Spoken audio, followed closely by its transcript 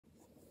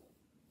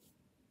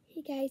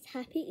Hey guys,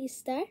 happy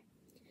Easter.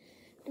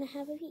 And I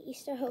have a wee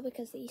Easter haul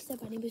because the Easter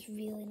bunny was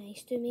really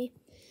nice to me.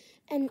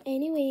 And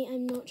anyway,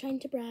 I'm not trying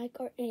to brag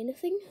or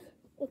anything,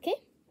 okay?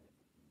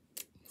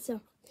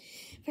 So,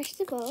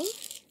 first of all,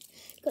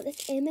 got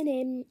this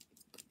M&M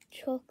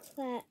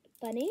chocolate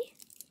bunny.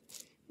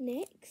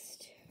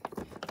 Next,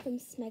 from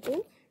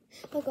Smiggle.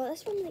 I got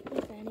this from like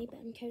my granny, but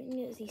I'm counting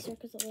it as Easter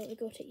because I literally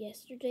got it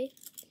yesterday.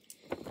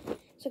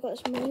 So I got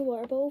this mini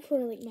water bottle for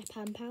like my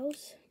Pam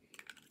Pals.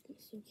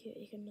 It's so cute,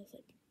 you can just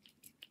like,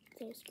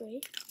 it's all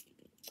spray.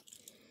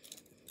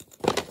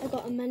 I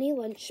got a mini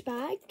lunch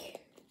bag.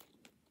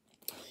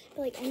 But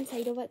like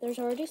inside of it, there's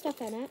already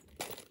stuff in it.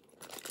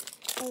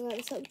 I got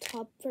this little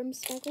tub from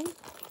Smiggle,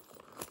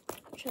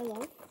 which I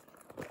love.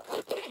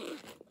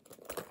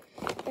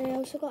 And I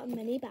also got a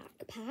mini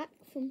backpack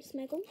from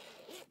Smiggle.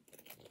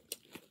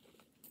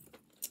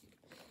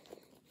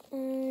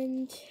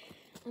 And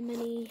a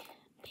mini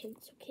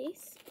pencil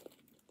case.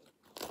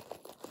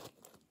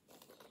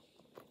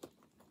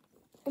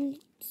 I'm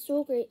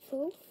so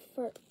grateful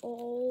for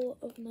all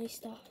of my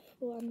stuff.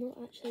 Well, I'm not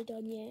actually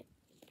done yet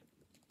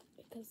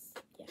because,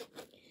 yeah.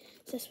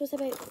 So this was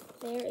about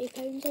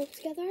 £30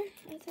 altogether,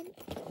 I think.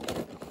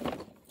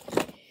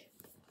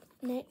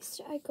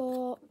 Next, I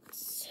got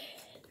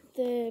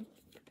the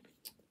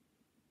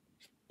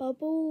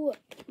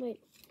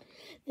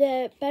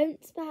the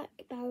Bounce Back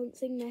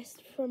Balancing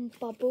Mist from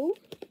Bubble.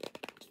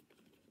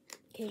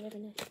 Okay, we're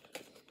gonna.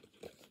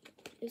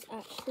 I was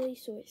actually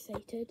so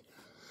excited.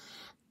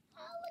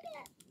 Oh, look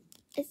at it!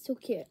 It's so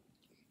cute.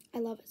 I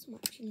love it so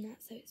much, and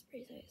that's how it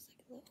sprays out. It's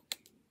like a little.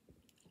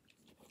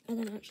 I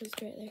didn't actually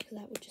spray it there because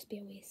that would just be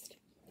a waste.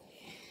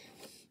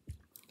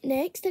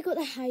 Next, I got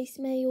the Hi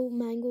Smile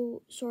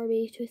Mango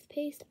Sorbet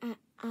Toothpaste. I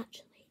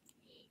actually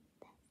hate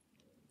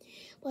this.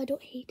 Well, I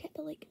don't hate it,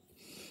 but like,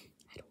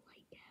 I don't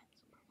like it.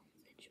 So my mum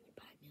said she would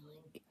buy me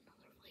like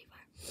another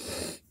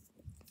flavour.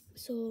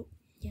 So,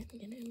 yeah, I'm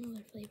getting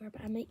another flavour,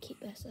 but I might keep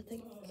this, I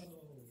think.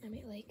 I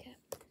might like it.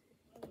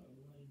 I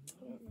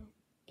don't know.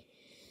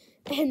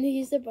 And the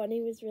Easter Bunny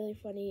was really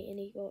funny, and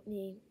he got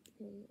me.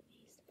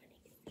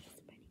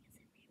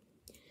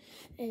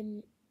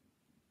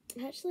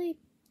 Actually,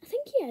 I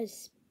think he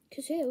is,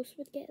 because who else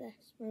would get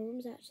this? My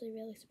mum's actually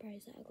really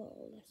surprised that I got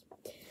all this.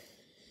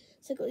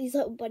 So I got these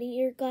little bunny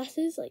ear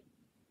glasses, like,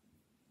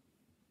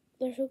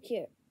 they're so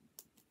cute.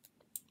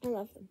 I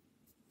love them.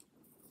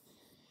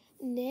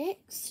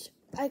 Next,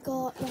 I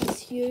got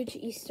this huge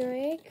Easter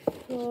egg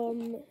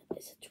from,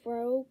 it's a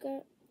twirl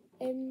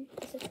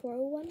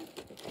one.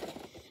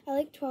 I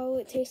like twirl,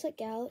 it tastes like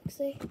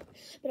Galaxy,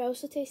 but it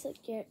also tastes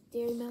like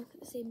dairy milk at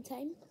the same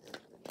time.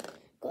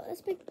 Got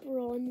this big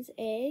bronze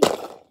egg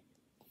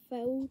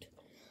filled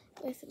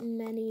with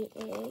mini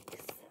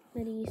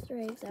Easter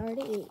eggs. I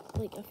already ate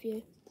like a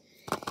few.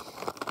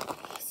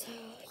 So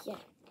yeah,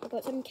 I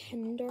got some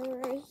Kinder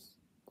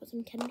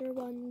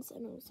ones,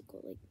 and I also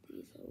got like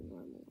these little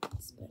normal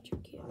ones, which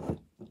are cute.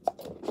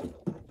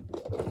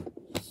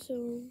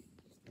 So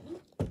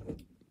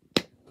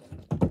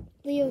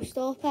Leo,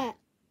 stop it.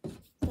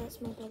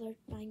 That's my brother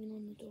banging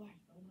on the door.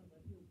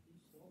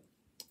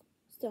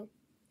 So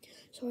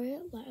sorry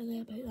literally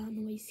about that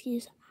noise. He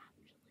is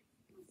actually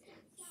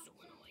so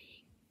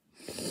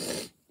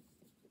annoying.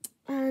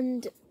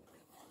 And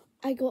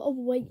I got a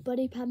white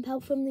buddy Pam Pal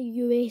from the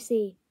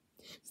USA.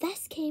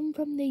 This came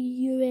from the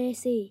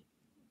USA.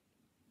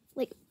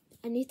 Like,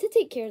 I need to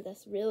take care of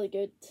this really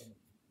good.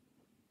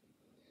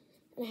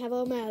 And I have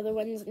all my other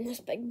ones in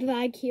this big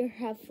bag here.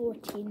 I have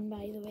 14,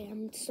 by the way.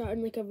 I'm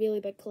starting like a really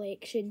big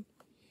collection.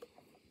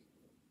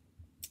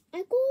 I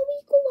got a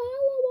wee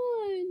koala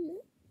one.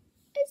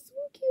 It's so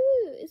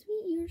cute. His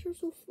wee ears are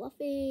so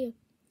fluffy.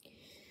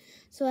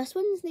 So this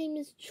one's name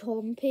is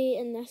Chompy,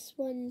 and this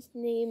one's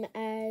name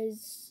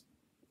is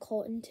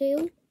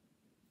Cottontail.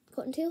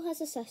 Cottontail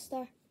has a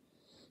sister.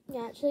 I'm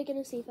actually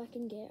going to see if I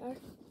can get her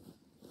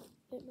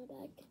out my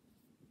bag.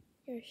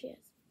 Here she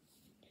is.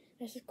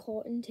 This is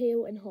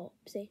Cottontail and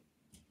Hopsy.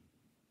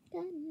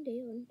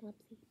 Cottontail and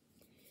Hopsy.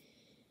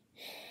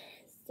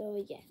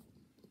 So yeah.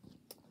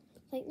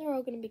 I think they're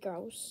all going to be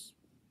girls.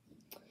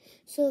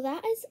 So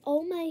that is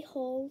all my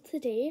haul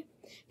today.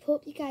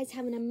 Hope you guys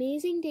have an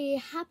amazing day.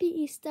 Happy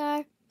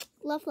Easter.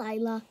 Love,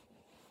 Lila.